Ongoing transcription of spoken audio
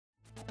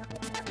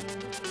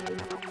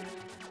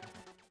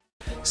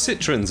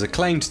Citroen's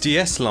acclaimed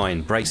DS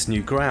line breaks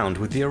new ground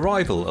with the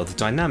arrival of the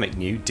dynamic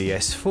new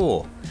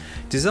DS4.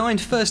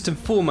 Designed first and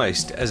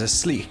foremost as a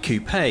sleek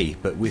coupe,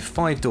 but with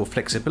 5-door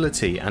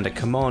flexibility and a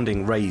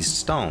commanding raised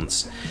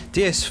stance,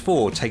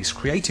 DS4 takes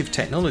creative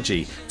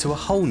technology to a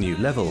whole new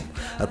level,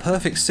 a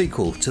perfect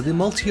sequel to the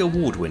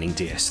multi-award-winning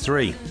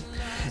DS3.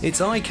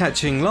 Its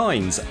eye-catching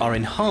lines are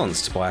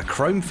enhanced by a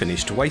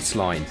chrome-finished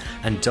waistline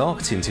and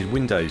dark-tinted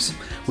windows,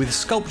 with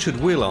sculptured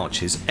wheel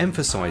arches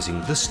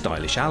emphasising the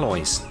stylish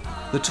alloys.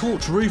 The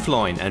taut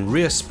roofline and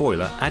rear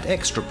spoiler add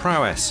extra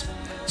prowess.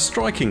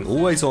 Striking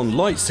always-on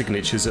light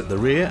signatures at the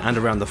rear and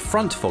around the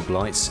front fog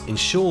lights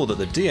ensure that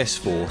the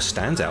DS4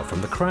 stands out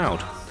from the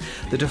crowd.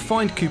 The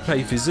defined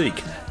coupe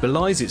physique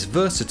belies its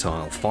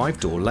versatile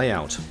 5-door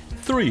layout.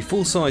 3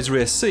 full-size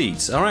rear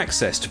seats are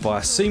accessed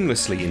via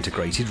seamlessly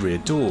integrated rear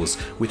doors,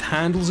 with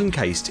handles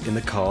encased in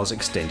the car's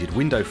extended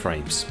window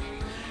frames.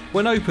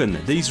 When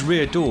open, these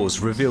rear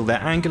doors reveal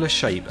their angular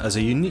shape as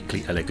a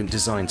uniquely elegant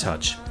design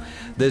touch.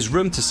 There's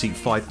room to seat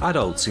 5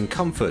 adults in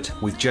comfort,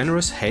 with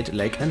generous head,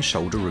 leg and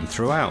shoulder room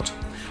throughout.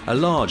 A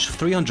large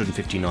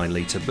 359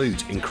 litre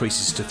boot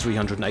increases to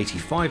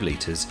 385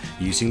 litres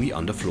using the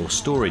underfloor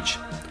storage.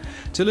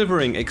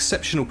 Delivering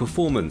exceptional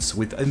performance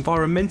with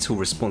environmental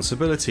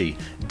responsibility,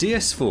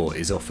 DS4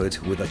 is offered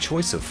with a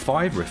choice of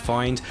 5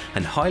 refined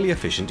and highly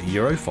efficient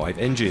Euro 5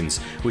 engines,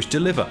 which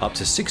deliver up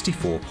to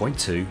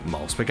 64.2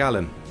 miles per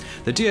gallon.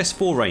 The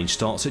DS4 range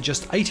starts at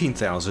just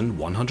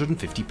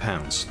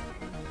 £18,150.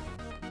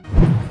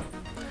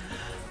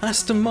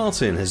 Aston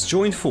Martin has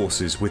joined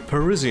forces with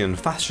Parisian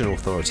fashion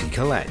authority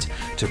Colette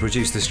to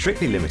produce the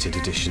strictly limited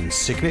edition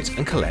Cygnet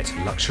and Colette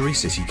luxury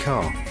city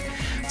car.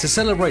 To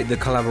celebrate the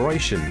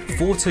collaboration,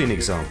 14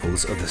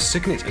 examples of the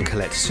Cygnet and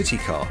Colette city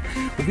car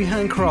will be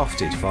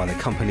handcrafted via the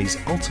company's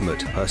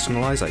ultimate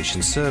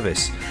personalisation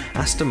service,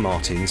 Aston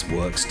Martin's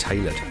Works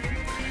Tailored.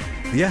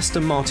 The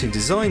Aston Martin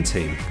design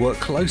team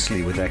worked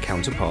closely with their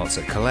counterparts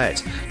at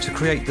Colette to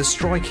create the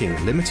striking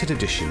limited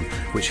edition,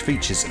 which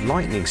features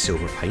lightning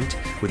silver paint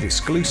with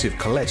exclusive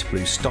Colette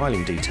blue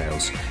styling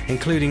details,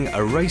 including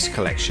a race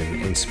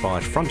collection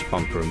inspired front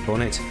bumper and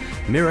bonnet,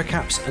 mirror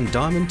caps and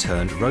diamond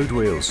turned road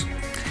wheels.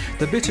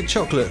 The bitter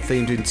chocolate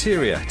themed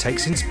interior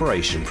takes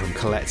inspiration from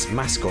Colette's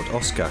mascot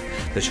Oscar,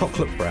 the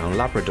chocolate brown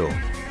Labrador.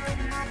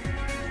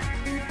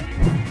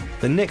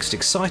 The next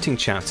exciting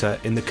chapter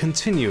in the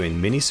continuing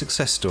Mini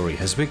success story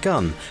has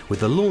begun with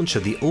the launch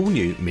of the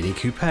all-new Mini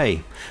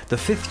Coupe, the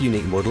 5th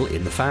unique model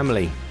in the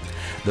family.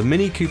 The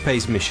Mini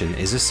Coupe's mission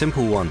is a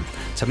simple one: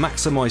 to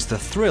maximise the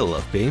thrill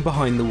of being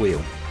behind the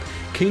wheel.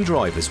 Keen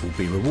drivers will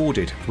be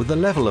rewarded with a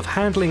level of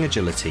handling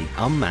agility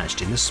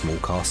unmatched in the small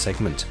car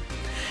segment.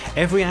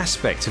 Every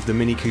aspect of the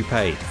Mini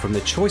Coupe, from the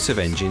choice of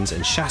engines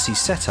and chassis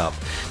setup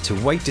to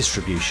weight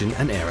distribution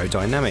and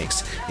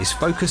aerodynamics, is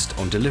focused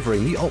on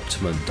delivering the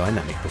optimum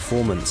dynamic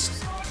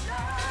performance.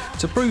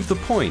 To prove the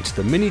point,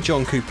 the Mini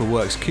John Cooper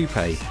Works Coupe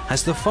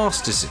has the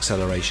fastest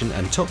acceleration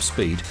and top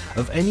speed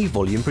of any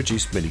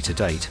volume-produced Mini to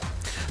date.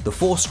 The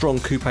 4-strong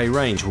coupe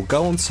range will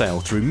go on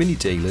sale through Mini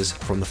dealers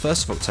from the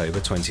 1st of October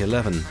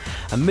 2011,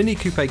 and Mini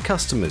Coupe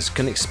customers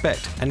can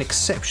expect an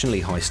exceptionally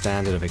high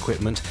standard of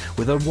equipment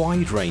with a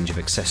wide range of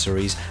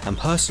accessories and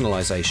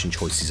personalisation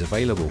choices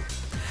available.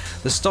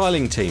 The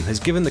styling team has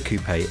given the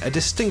coupe a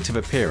distinctive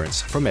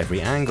appearance from every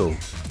angle.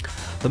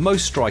 The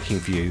most striking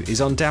view is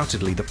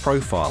undoubtedly the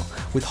profile,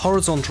 with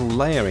horizontal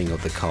layering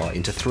of the car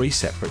into 3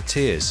 separate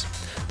tiers: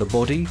 the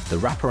body, the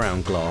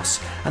wraparound glass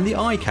and the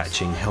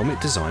eye-catching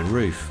helmet design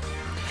roof.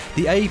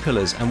 The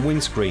A-pillars and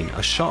windscreen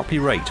are sharply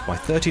raked by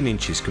 13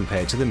 inches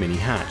compared to the Mini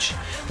hatch,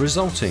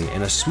 resulting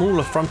in a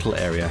smaller frontal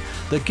area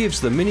that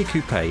gives the Mini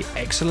Coupe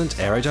excellent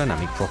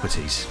aerodynamic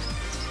properties.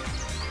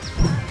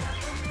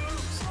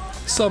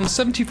 Some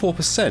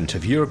 74%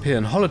 of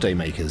European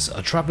holidaymakers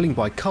are travelling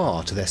by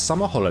car to their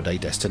summer holiday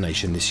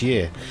destination this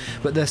year,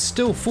 but they're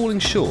still falling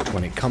short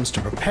when it comes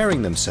to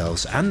preparing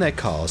themselves and their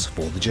cars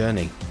for the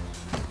journey.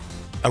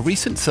 A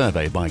recent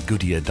survey by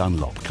Goodyear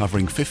Dunlop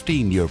covering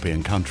 15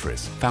 European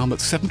countries found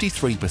that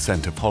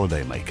 73% of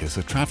holidaymakers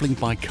are travelling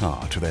by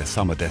car to their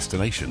summer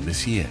destination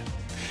this year.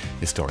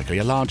 Historically,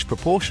 a large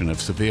proportion of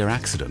severe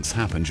accidents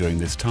happen during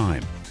this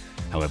time.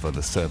 However,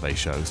 the survey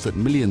shows that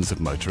millions of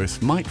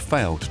motorists might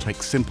fail to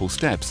take simple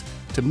steps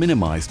to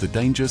minimise the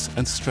dangers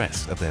and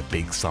stress of their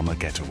big summer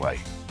getaway.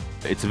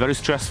 It's a very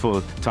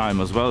stressful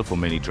time as well for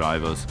many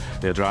drivers.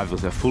 They drive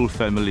with their full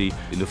family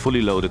in a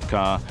fully loaded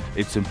car.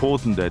 It's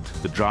important that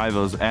the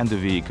drivers and the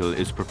vehicle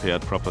is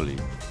prepared properly.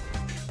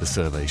 The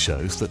survey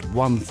shows that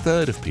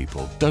 1/3 of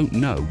people don't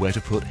know where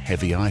to put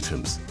heavy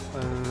items.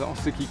 En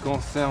ce qui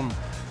concerne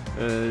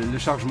le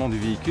chargement du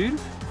véhicule,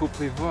 il faut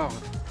prévoir.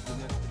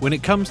 When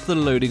it comes to the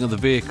loading of the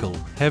vehicle,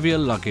 heavier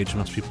luggage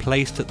must be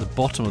placed at the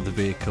bottom of the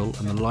vehicle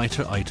and the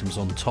lighter items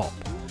on top.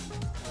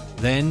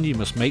 Then you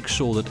must make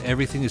sure that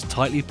everything is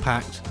tightly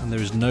packed and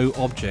there is no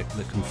object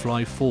that can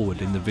fly forward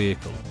in the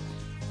vehicle.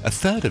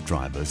 1/3 of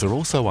drivers are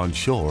also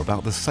unsure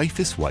about the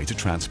safest way to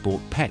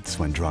transport pets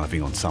when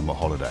driving on summer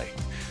holiday.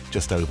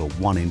 Just over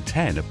 1 in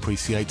 10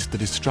 appreciates the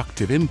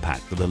destructive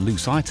impact that a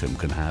loose item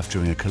can have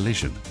during a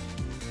collision.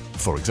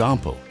 For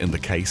example, in the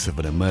case of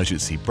an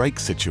emergency brake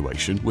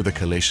situation with a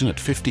collision at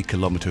 50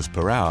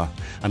 km/h,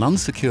 an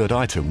unsecured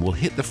item will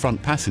hit the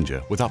front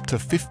passenger with up to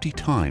 50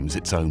 times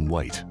its own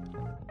weight.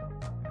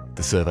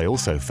 The survey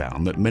also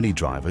found that many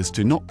drivers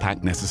do not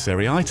pack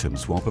necessary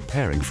items while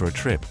preparing for a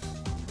trip.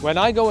 When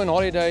I go on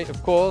holiday,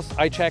 of course,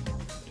 I check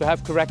to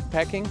have correct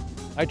packing.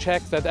 I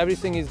check that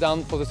everything is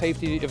done for the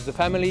safety of the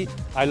family.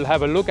 I'll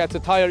have a look at the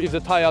tire, if the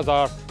tires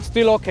are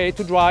still okay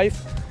to drive,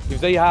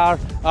 if they are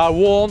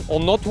worn or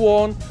not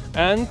worn,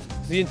 and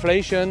the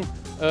inflation.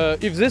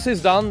 If this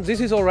is done,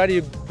 this is already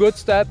a good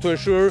step to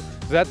assure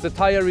that the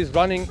tire is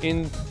running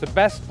in the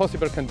best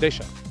possible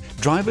condition.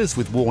 Drivers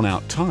with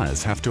worn-out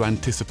tyres have to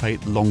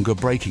anticipate longer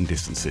braking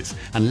distances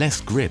and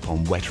less grip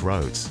on wet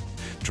roads.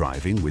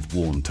 Driving with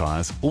worn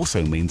tyres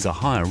also means a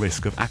higher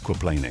risk of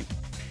aquaplaning.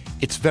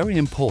 It's very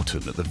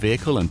important that the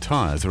vehicle and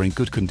tyres are in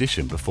good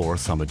condition before a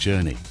summer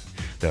journey.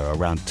 There are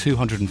around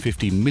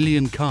 250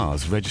 million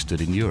cars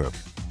registered in Europe.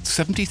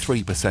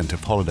 73%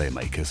 of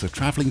holidaymakers are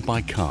travelling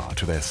by car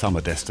to their summer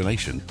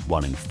destination.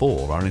 1 in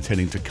 4 are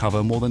intending to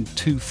cover more than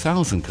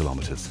 2,000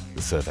 kilometres,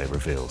 the survey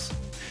reveals.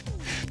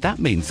 That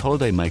means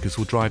holidaymakers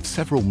will drive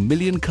several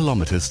million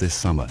kilometres this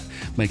summer,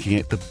 making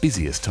it the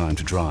busiest time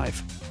to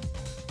drive.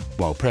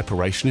 While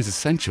preparation is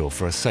essential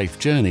for a safe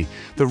journey,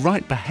 the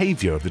right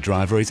behaviour of the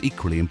driver is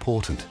equally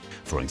important.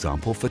 For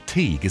example,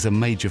 fatigue is a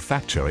major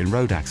factor in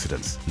road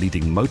accidents.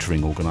 Leading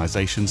motoring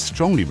organisations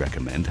strongly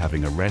recommend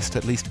having a rest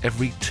at least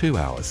every 2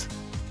 hours.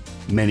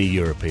 Many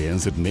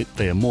Europeans admit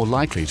they are more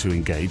likely to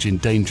engage in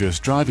dangerous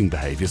driving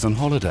behaviours on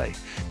holiday.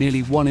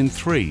 Nearly 1 in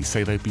 3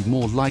 say they'd be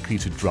more likely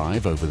to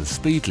drive over the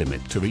speed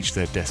limit to reach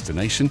their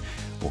destination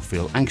or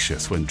feel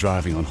anxious when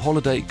driving on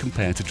holiday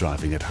compared to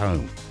driving at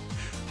home.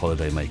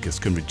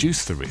 Holidaymakers can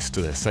reduce the risk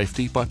to their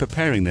safety by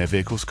preparing their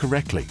vehicles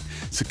correctly,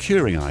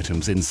 securing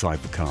items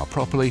inside the car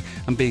properly,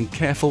 and being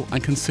careful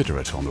and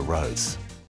considerate on the roads.